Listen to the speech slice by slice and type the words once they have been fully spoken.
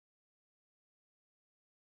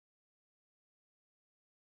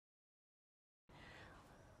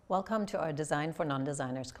Welcome to our Design for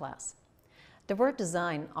Non-Designers class. The word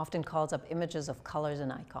design often calls up images of colors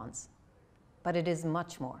and icons, but it is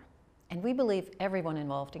much more. And we believe everyone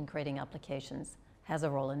involved in creating applications has a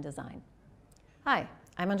role in design. Hi,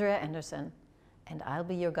 I'm Andrea Anderson, and I'll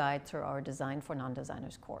be your guide through our Design for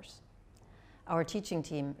Non-Designers course. Our teaching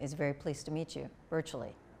team is very pleased to meet you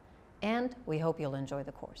virtually, and we hope you'll enjoy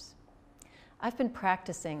the course. I've been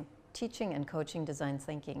practicing teaching and coaching design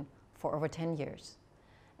thinking for over 10 years,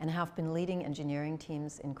 and have been leading engineering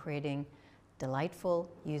teams in creating delightful,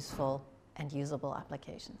 useful, and usable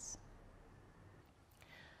applications.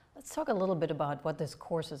 Let's talk a little bit about what this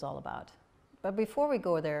course is all about. But before we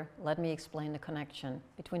go there, let me explain the connection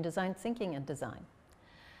between design thinking and design.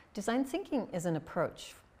 Design thinking is an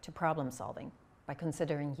approach to problem solving by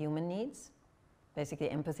considering human needs, basically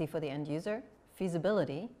empathy for the end user,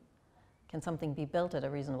 feasibility, can something be built at a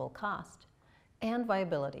reasonable cost, and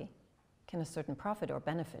viability, can a certain profit or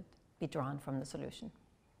benefit be drawn from the solution.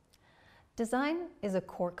 Design is a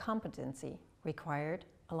core competency required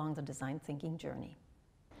along the design thinking journey.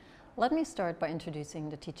 Let me start by introducing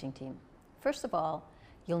the teaching team. First of all,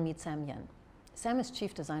 you'll meet Sam Yen. Sam is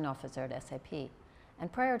Chief Design Officer at SAP, and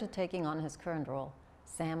prior to taking on his current role,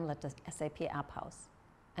 Sam led the SAP App House,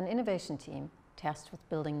 an innovation team tasked with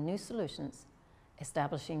building new solutions,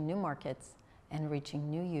 establishing new markets, and reaching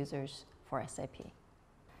new users for SAP.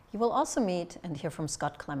 You will also meet and hear from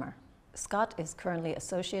Scott Klemmer. Scott is currently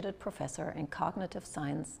Associated Professor in Cognitive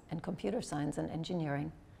Science and Computer Science and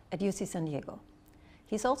Engineering at UC San Diego.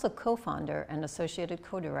 He's also co-founder and Associated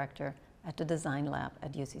Co-Director at the Design Lab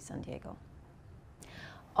at UC San Diego.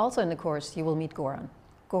 Also in the course, you will meet Goran.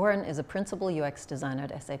 Goran is a Principal UX Designer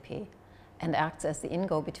at SAP and acts as the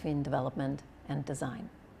in-go between development and design.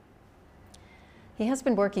 He has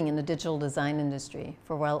been working in the digital design industry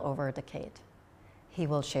for well over a decade. He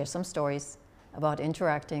will share some stories about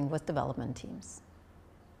interacting with development teams.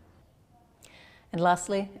 And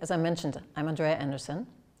lastly, as I mentioned, I'm Andrea Anderson.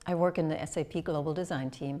 I work in the SAP Global Design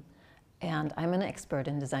team, and I'm an expert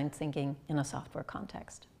in design thinking in a software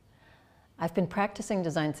context. I've been practicing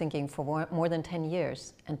design thinking for more than 10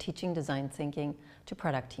 years and teaching design thinking to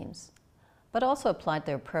product teams, but also applied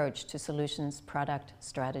the approach to solutions, product,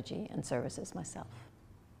 strategy, and services myself.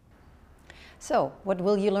 So, what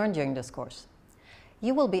will you learn during this course?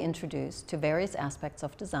 You will be introduced to various aspects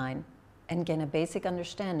of design and gain a basic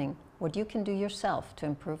understanding what you can do yourself to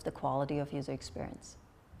improve the quality of user experience.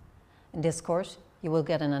 In this course, you will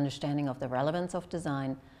get an understanding of the relevance of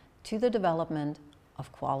design to the development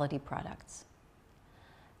of quality products.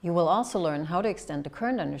 You will also learn how to extend the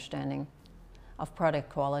current understanding of product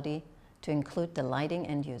quality to include delighting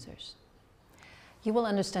end users. You will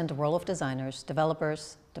understand the role of designers,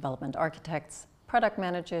 developers, development architects, product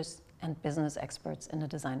managers, and business experts in the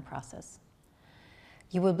design process.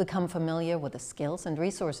 You will become familiar with the skills and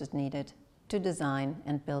resources needed to design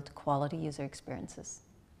and build quality user experiences.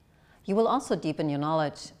 You will also deepen your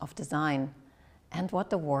knowledge of design and what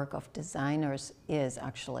the work of designers is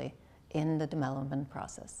actually in the development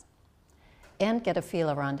process, and get a feel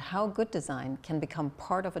around how good design can become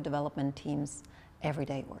part of a development team's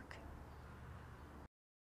everyday work.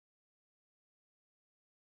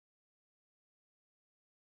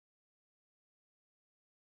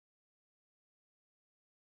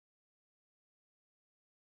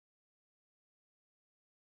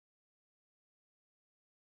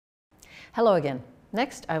 Hello again.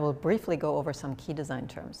 Next, I will briefly go over some key design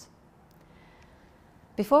terms.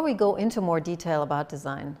 Before we go into more detail about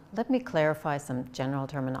design, let me clarify some general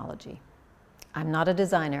terminology. I'm not a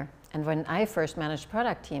designer, and when I first managed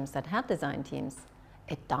product teams that had design teams,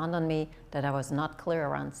 it dawned on me that I was not clear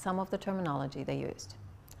around some of the terminology they used.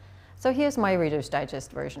 So here's my Reader's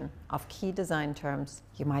Digest version of key design terms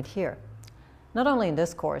you might hear, not only in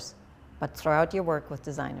this course, but throughout your work with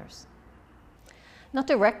designers. Not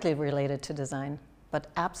directly related to design, but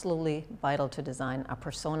absolutely vital to design are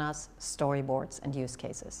personas, storyboards, and use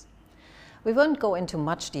cases. We won't go into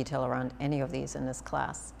much detail around any of these in this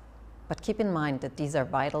class, but keep in mind that these are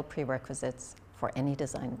vital prerequisites for any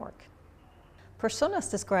design work. Personas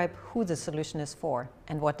describe who the solution is for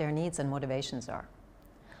and what their needs and motivations are.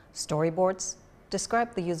 Storyboards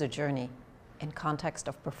describe the user journey in context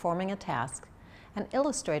of performing a task and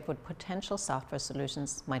illustrate what potential software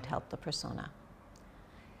solutions might help the persona.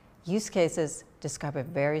 Use cases describe a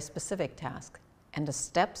very specific task and the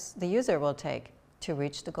steps the user will take to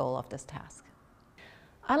reach the goal of this task.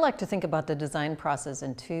 I like to think about the design process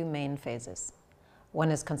in two main phases.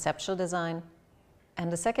 One is conceptual design,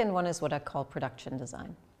 and the second one is what I call production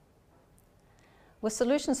design. With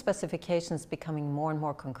solution specifications becoming more and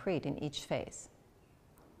more concrete in each phase,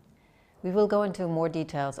 We will go into more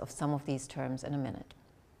details of some of these terms in a minute.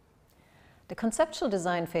 The conceptual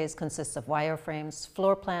design phase consists of wireframes,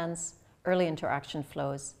 floor plans, early interaction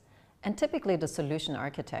flows, and typically the solution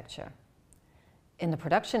architecture. In the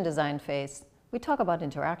production design phase, we talk about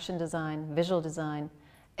interaction design, visual design,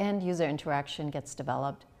 and user interaction gets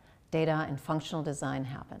developed, data and functional design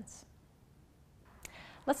happens.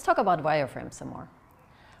 Let's talk about wireframes some more.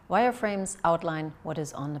 Wireframes outline what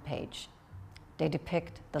is on the page. They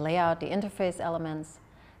depict the layout, the interface elements,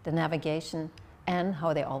 the navigation, and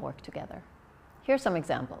how they all work together. Here are some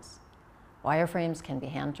examples. Wireframes can be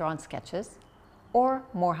hand-drawn sketches or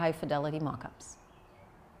more high-fidelity mock-ups.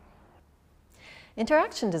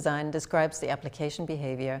 Interaction design describes the application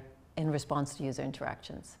behavior in response to user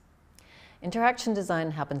interactions. Interaction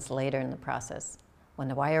design happens later in the process, when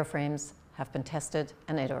the wireframes have been tested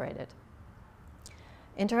and iterated.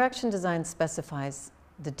 Interaction design specifies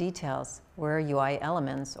the details where UI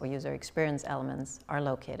elements or user experience elements are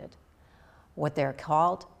located, what they're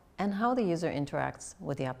called, and how the user interacts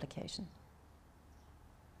with the application.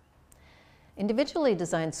 Individually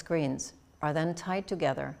designed screens are then tied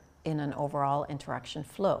together in an overall interaction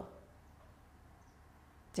flow,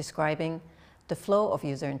 describing the flow of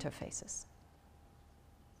user interfaces.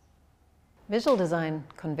 Visual design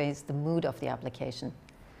conveys the mood of the application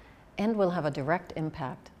and will have a direct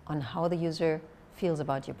impact on how the user feels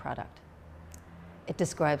about your product. It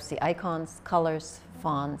describes the icons, colors,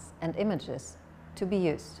 fonts, and images to be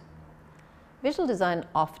used. Visual design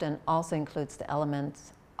often also includes the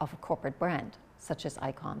elements of a corporate brand, such as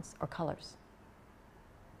icons or colors.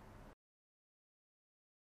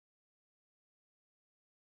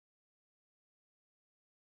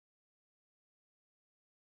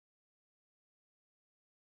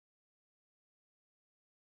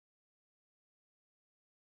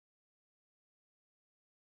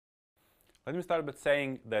 Let me start by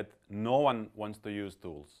saying that no one wants to use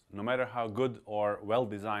tools, no matter how good or well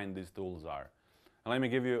designed these tools are. And let me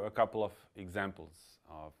give you a couple of examples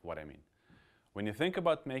of what I mean. When you think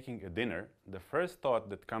about making a dinner, the first thought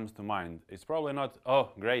that comes to mind is probably not, oh,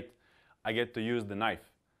 great, I get to use the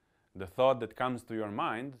knife. The thought that comes to your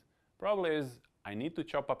mind probably is, I need to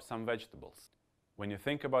chop up some vegetables. When you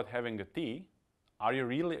think about having a tea, are you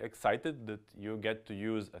really excited that you get to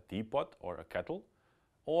use a teapot or a kettle?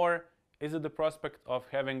 Or is it the prospect of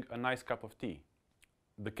having a nice cup of tea?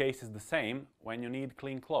 The case is the same when you need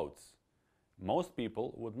clean clothes. Most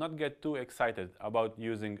people would not get too excited about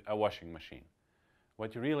using a washing machine.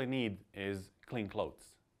 What you really need is clean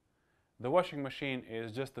clothes. The washing machine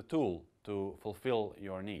is just a tool to fulfill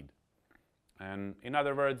your need. And in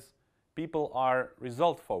other words, people are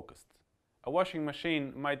result-focused. A washing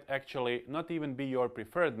machine might actually not even be your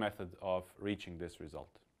preferred method of reaching this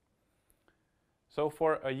result. So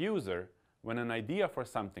for a user, when an idea for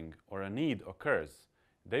something or a need occurs,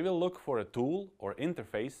 they will look for a tool or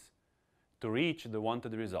interface to reach the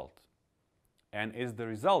wanted result. And is the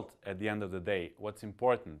result, at the end of the day, what's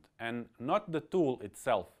important, and not the tool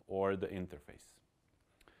itself or the interface.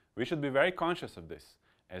 We should be very conscious of this,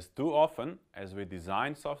 as too often as we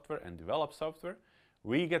design software and develop software,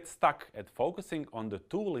 we get stuck at focusing on the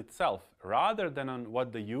tool itself rather than on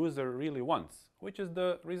what the user really wants, which is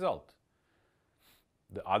the result.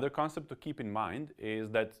 The other concept to keep in mind is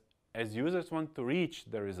that as users want to reach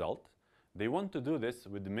the result, they want to do this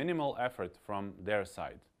with minimal effort from their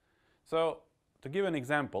side. So, to give an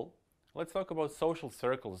example, let's talk about social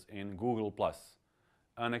circles in Google+,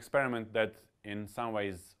 an experiment that in some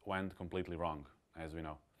ways went completely wrong, as we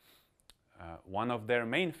know. One of their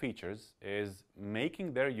main features is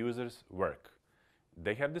making their users work.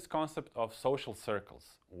 They have this concept of social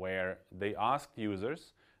circles, where they asked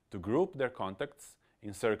users to group their contacts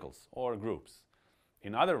in circles or groups.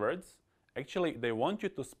 In other words, actually they want you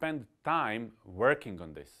to spend time working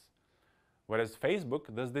on this. Whereas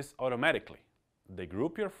Facebook does this automatically. They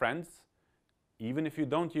group your friends, even if you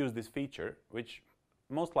don't use this feature, which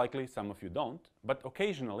most likely some of you don't, but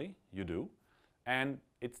occasionally you do. And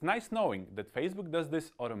it's nice knowing that Facebook does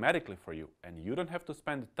this automatically for you, and you don't have to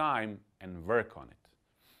spend time and work on it.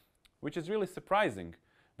 Which is really surprising,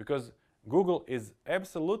 because Google is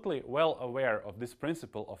absolutely well aware of this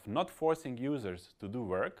principle of not forcing users to do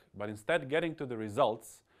work, but instead getting to the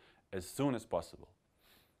results as soon as possible.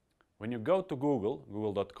 When you go to Google,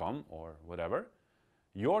 google.com or whatever,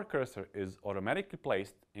 your cursor is automatically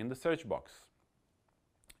placed in the search box.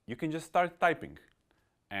 You can just start typing,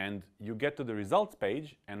 and you get to the results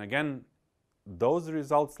page, and again, those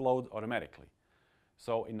results load automatically.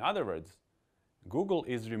 So in other words, Google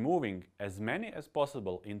is removing as many as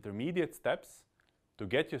possible intermediate steps to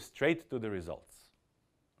get you straight to the results,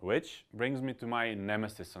 Which brings me to my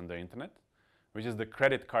nemesis on the internet, which is the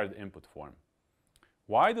credit card input form.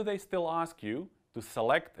 Why do they still ask you to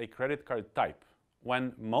select a credit card type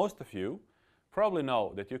when most of you probably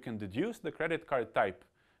know that you can deduce the credit card type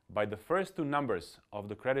by the first two numbers of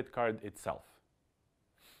the credit card itself?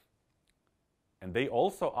 And they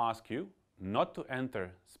also ask you not to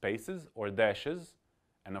enter spaces or dashes,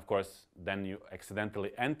 and of course then you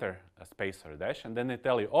accidentally enter a space or a dash, and then they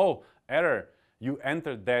tell you, oh, error, you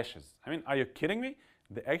entered dashes. I mean, are you kidding me?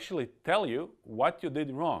 They actually tell you what you did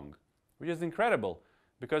wrong, which is incredible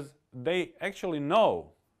because they actually know,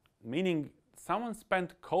 meaning someone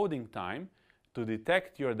spent coding time to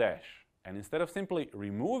detect your dash. And instead of simply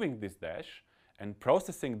removing this dash and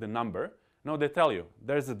processing the number, no, they tell you,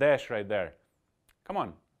 there's a dash right there. Come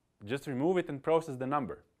on, just remove it and process the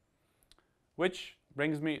number. Which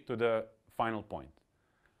brings me to the final point.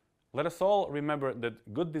 Let us all remember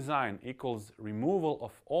that good design equals removal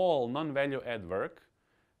of all non-value add work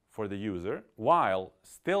for the user while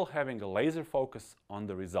still having a laser focus on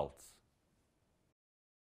the results.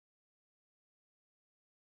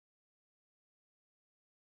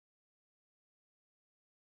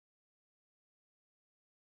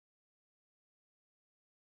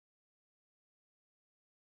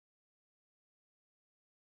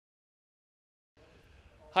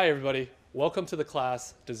 Hi everybody, welcome to the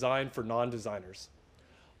class Design for Non-Designers.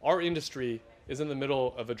 Our industry is in the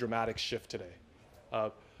middle of a dramatic shift today.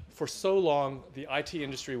 For so long, the IT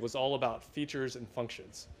industry was all about features and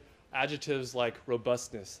functions. Adjectives like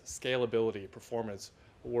robustness, scalability, performance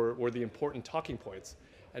were the important talking points.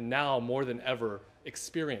 And now, more than ever,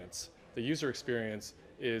 experience, the user experience,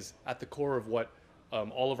 is at the core of what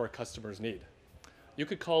all of our customers need. You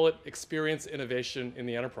could call it experience innovation in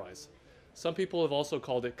the enterprise. Some people have also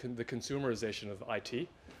called it the consumerization of IT.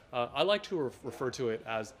 I like to refer to it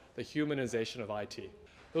as the humanization of IT.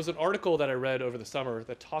 There was an article that I read over the summer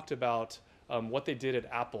that talked about what they did at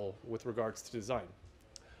Apple with regards to design.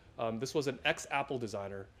 This was an ex-Apple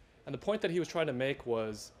designer, and the point that he was trying to make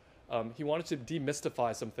was he wanted to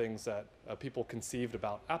demystify some things that people conceived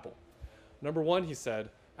about Apple. Number one, he said,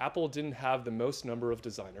 Apple didn't have the most number of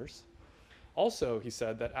designers. Also, he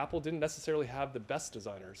said that Apple didn't necessarily have the best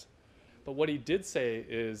designers. But what he did say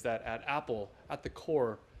is that at Apple, at the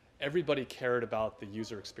core, everybody cared about the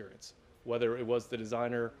user experience, whether it was the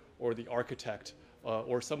designer or the architect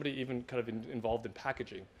or somebody even kind of involved in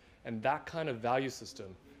packaging. And that kind of value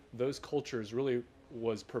system, those cultures really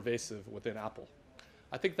was pervasive within Apple.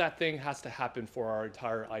 I think that thing has to happen for our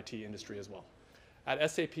entire IT industry as well.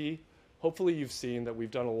 At SAP, hopefully you've seen that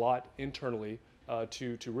we've done a lot internally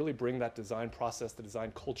to really bring that design process, the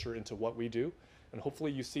design culture into what we do. And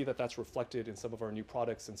hopefully you see that that's reflected in some of our new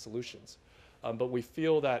products and solutions. But we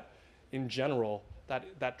feel that in general,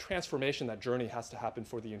 that transformation, that journey has to happen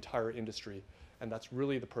for the entire industry. And that's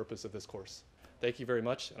really the purpose of this course. Thank you very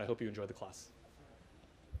much, and I hope you enjoy the class.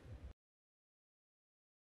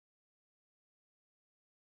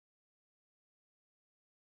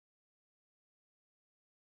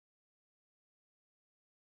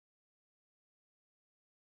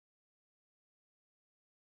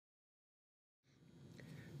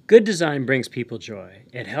 Good design brings people joy.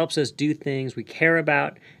 It helps us do things we care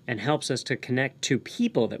about and helps us to connect to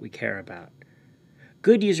people that we care about.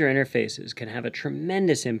 Good user interfaces can have a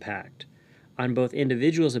tremendous impact on both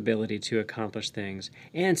individuals' ability to accomplish things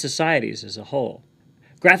and societies as a whole.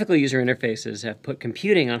 Graphical user interfaces have put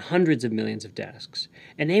computing on hundreds of millions of desks,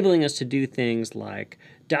 enabling us to do things like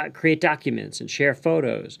create documents and share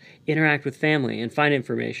photos, interact with family, and find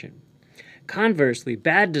information. Conversely,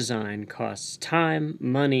 bad design costs time,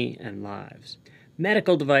 money, and lives.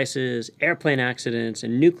 Medical devices, airplane accidents,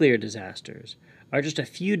 and nuclear disasters are just a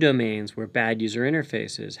few domains where bad user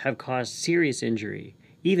interfaces have caused serious injury,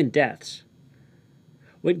 even deaths.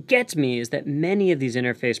 What gets me is that many of these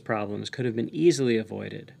interface problems could have been easily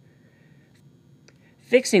avoided.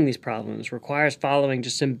 Fixing these problems requires following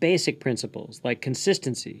just some basic principles like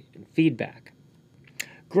consistency and feedback.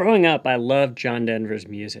 Growing up, I loved John Denver's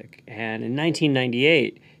music, and in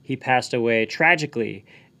 1998, he passed away tragically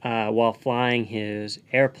while flying his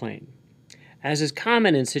airplane. As is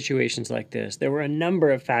common in situations like this, there were a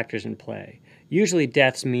number of factors in play. Usually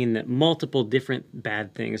deaths mean that multiple different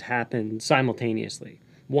bad things happen simultaneously.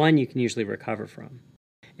 One you can usually recover from.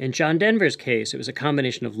 In John Denver's case, it was a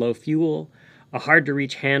combination of low fuel, a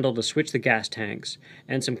hard-to-reach handle to switch the gas tanks,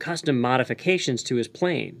 and some custom modifications to his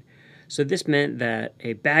plane. So this meant that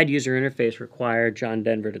a bad user interface required John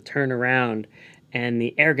Denver to turn around, and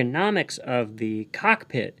the ergonomics of the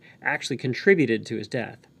cockpit actually contributed to his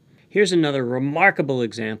death. Here's another remarkable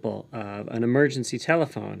example of an emergency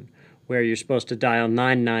telephone where you're supposed to dial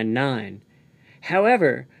 999.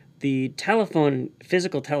 However, the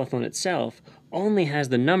physical telephone itself, only has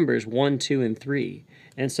the numbers 1, 2, and 3,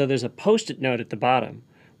 and so there's a post-it note at the bottom.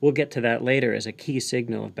 We'll get to that later as a key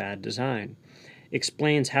signal of bad design.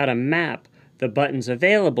 Explains how to map the buttons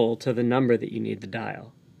available to the number that you need to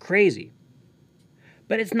dial. Crazy.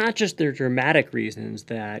 But it's not just the dramatic reasons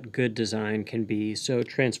that good design can be so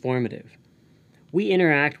transformative. We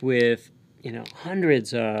interact with,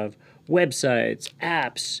 hundreds of websites,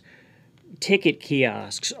 apps, ticket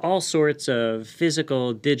kiosks, all sorts of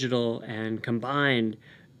physical, digital, and combined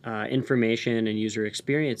information and user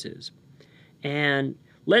experiences. And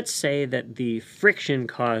let's say that the friction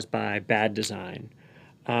caused by bad design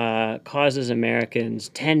causes Americans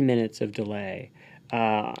 10 minutes of delay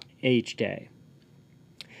each day.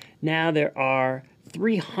 Now there are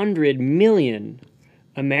 300 million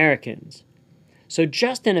Americans. So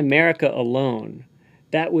just in America alone,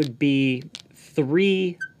 that would be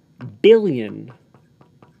 3 billion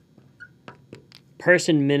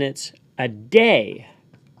person minutes a day,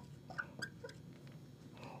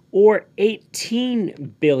 or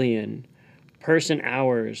 18 billion person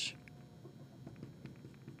hours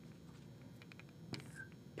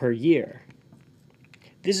per year.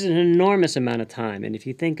 This is an enormous amount of time, and if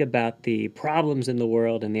you think about the problems in the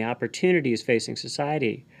world and the opportunities facing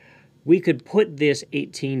society, we could put this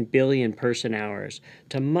 18 billion person hours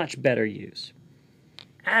to much better use.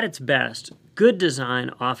 At its best, good design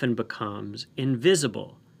often becomes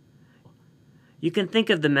invisible. You can think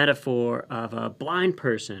of the metaphor of a blind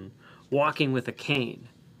person walking with a cane.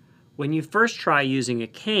 When you first try using a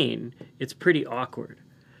cane, it's pretty awkward.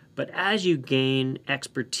 But as you gain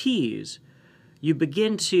expertise, you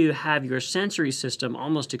begin to have your sensory system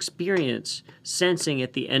almost experience sensing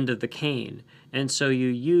at the end of the cane. And so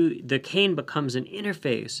the cane becomes an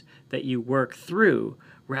interface that you work through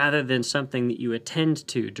rather than something that you attend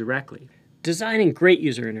to directly. Designing great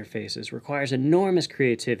user interfaces requires enormous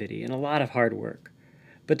creativity and a lot of hard work.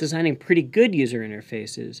 But designing pretty good user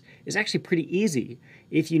interfaces is actually pretty easy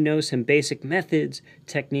if you know some basic methods,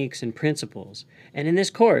 techniques, and principles. And in this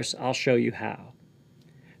course, I'll show you how.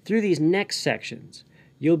 Through these next sections,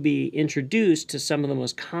 you'll be introduced to some of the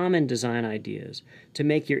most common design ideas to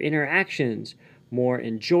make your interactions more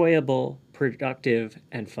enjoyable, productive,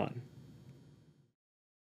 and fun.